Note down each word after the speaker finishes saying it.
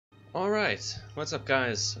Alright, what's up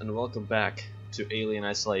guys, and welcome back to Alien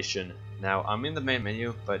Isolation. Now, I'm in the main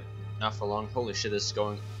menu, but not for long. Holy shit, this is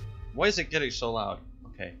going... Why is it getting so loud?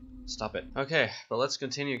 Okay, stop it. Okay, but let's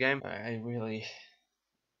continue game. I really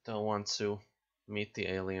don't want to meet the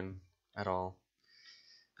alien at all.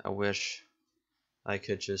 I wish I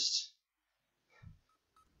could just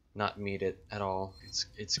not meet it at all.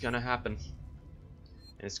 It's gonna happen.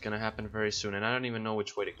 It's gonna happen very soon, and I don't even know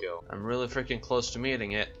which way to go. I'm really freaking close to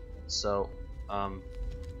meeting it, so, God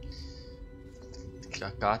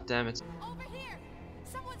damn it. Over here!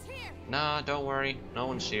 Someone's here! Nah, don't worry. No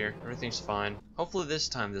one's here. Everything's fine. Hopefully this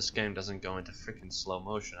time this game doesn't go into freaking slow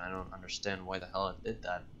motion. I don't understand why the hell it did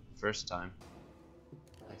that first time.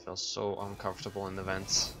 I feel so uncomfortable in the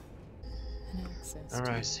vents.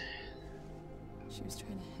 Alright. She was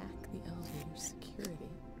trying to hack the elevator security.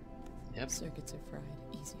 Yep. Circuits are fried.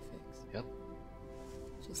 Easy fix. Yep.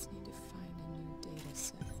 Just need to find a new data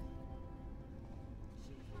set.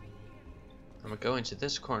 I'm gonna go into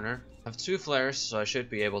this corner. I have 2 flares, so I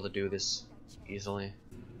should be able to do this easily.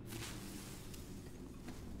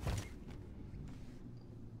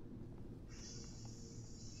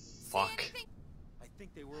 Fuck. I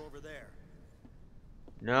think they were over there.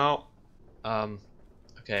 No.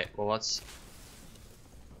 Okay, well let's...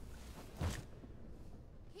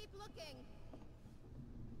 Keep looking!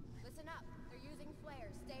 Listen up, they're using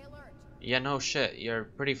flares. Stay alert. Yeah, no shit. You're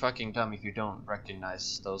pretty fucking dumb if you don't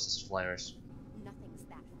recognize those as flares. Nothing's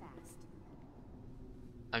that fast.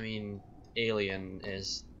 I mean, alien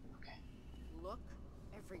is... Okay. Look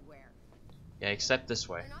everywhere. Yeah, except this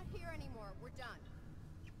way. They're not here anymore. We're done.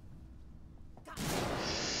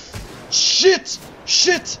 Shit!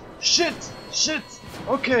 Shit! Shit! Shit!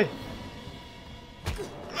 Okay.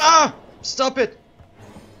 Ah! Stop it!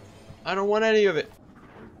 I don't want any of it.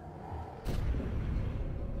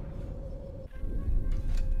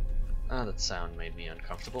 Ah, that sound made me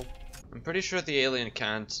uncomfortable. I'm pretty sure the alien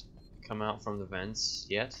can't come out from the vents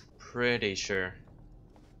yet. Pretty sure.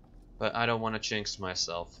 But I don't want to jinx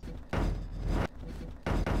myself.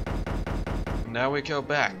 Now we go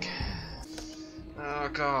back. Oh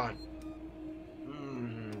god.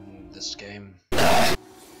 This game.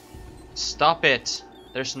 Stop it!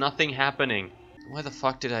 There's nothing happening. Why the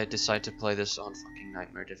fuck did I decide to play this on fucking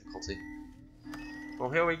nightmare difficulty? Well,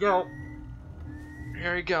 here we go.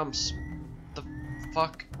 Here he comes. The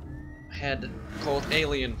fuck head called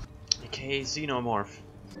Alien, aka Xenomorph.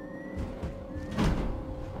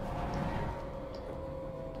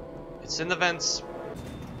 It's in the vents.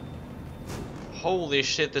 Holy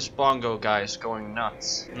shit, this bongo guy is going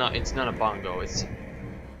nuts. No, it's not a bongo, it's...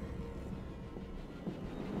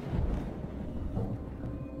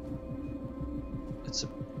 It's a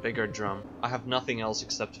bigger drum. I have nothing else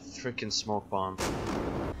except a freaking smoke bomb.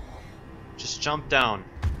 Just jump down.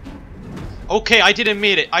 Okay, I didn't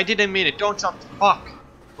mean it. I didn't mean it. Don't jump. Fuck.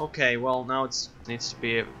 Okay, well, now it needs to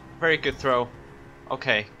be a very good throw.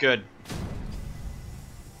 Okay, good.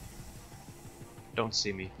 Don't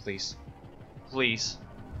see me, please. Please.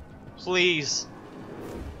 Please.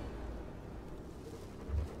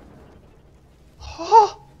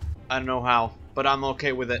 I don't know how, but I'm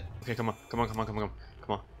okay with it. Okay, come on, come on, come on, come on,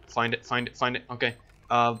 come on. Find it, find it, find it. Okay.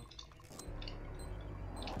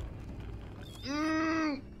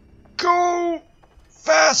 Go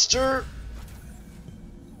faster.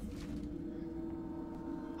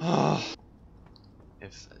 Whoa.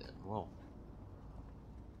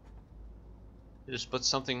 You just put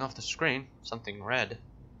something off the screen, something red.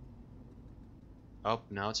 Oh,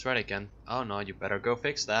 now it's red again. Oh no, you better go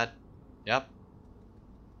fix that. Yep.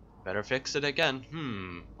 Better fix it again.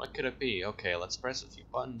 What could it be? Okay, let's press a few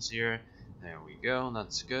buttons here. There we go,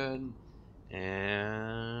 that's good.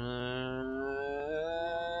 And...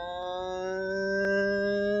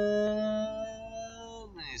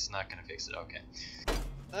 He's not gonna fix it, okay.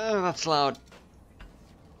 Oh, that's loud.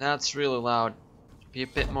 That's really loud. Be a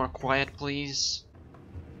bit more quiet, please.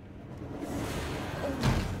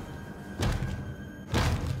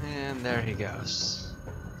 And there he goes.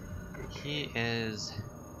 He is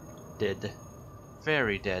dead.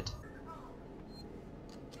 Very dead.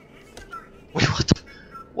 Wait, what the?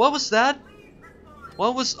 What was that?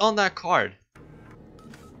 What was on that card?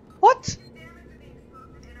 What?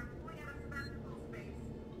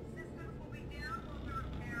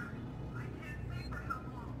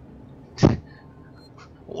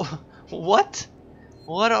 What?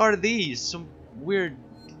 What are these? Some weird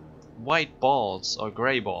white balls or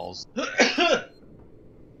gray balls.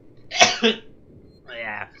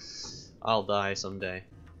 Yeah. I'll die someday.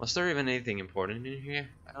 Was there even anything important in here?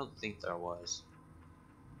 I don't think there was.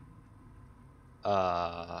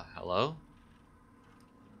 Hello?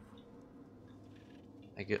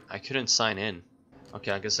 I couldn't sign in.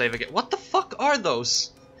 Okay, I can save again. What the fuck are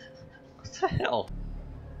those? What the hell?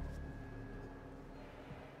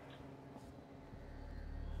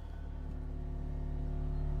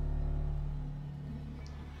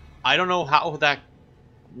 I don't know how that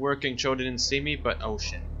working Joe didn't see me, but oh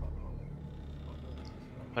shit.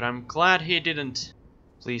 But I'm glad he didn't.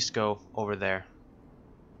 Please go over there.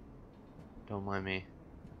 Don't mind me.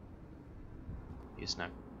 He's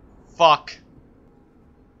not. Fuck!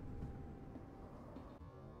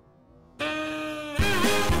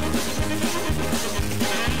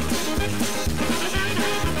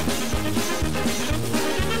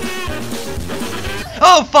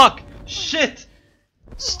 Oh fuck! Shit!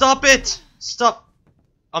 Stop it! Stop!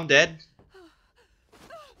 I'm dead.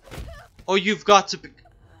 Oh, you've got to be.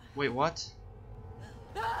 Wait, what?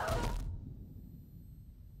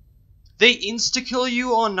 They insta-kill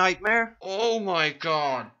you on Nightmare? Oh my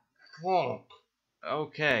god. Fuck.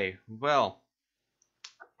 Okay, well.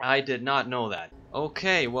 I did not know that.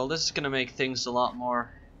 Okay, well this is gonna make things a lot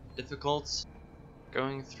more difficult.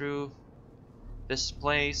 Going through this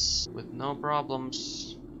place with no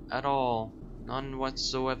problems at all. None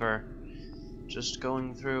whatsoever. Just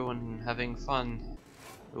going through and having fun.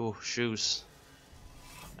 Ooh, shoes.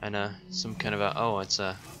 And some kind of a, oh, it's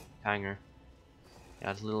a hanger.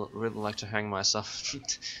 Yeah, I'd really like to hang myself.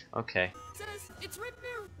 Okay. It's right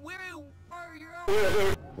there. Where are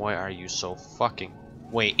you? Why are you so fucking...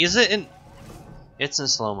 Wait, is it in... It's in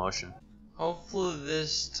slow motion. Hopefully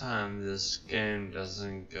this time this game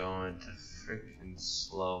doesn't go into freaking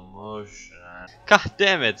slow motion. God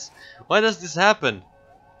damn it! Why does this happen?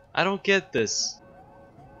 I don't get this.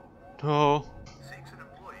 No.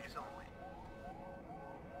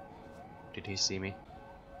 Did he see me?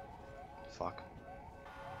 Fuck.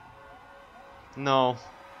 No.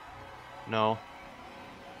 No.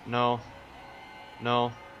 No.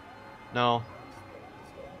 No. No.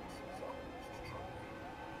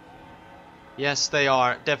 Yes, they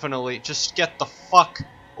are. Definitely. Just get the fuck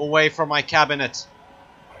away from my cabinet.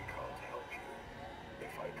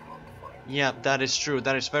 Yeah, that is true.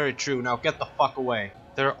 That is very true. Now get the fuck away.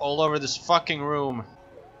 They're all over this fucking room.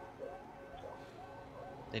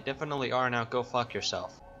 They definitely are. Now go fuck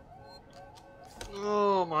yourself.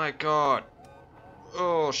 Oh my god.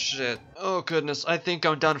 Oh shit. Oh goodness. I think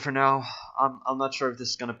I'm done for now. I'm not sure if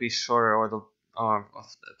this is gonna be shorter or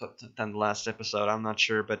than the last episode. I'm not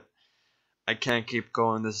sure, but I can't keep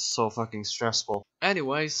going. This is so fucking stressful.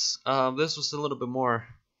 Anyways, this was a little bit more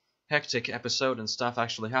hectic episode and stuff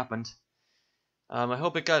actually happened. I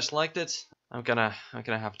hope you guys liked it. I'm gonna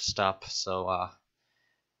have to stop. So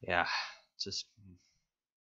yeah, just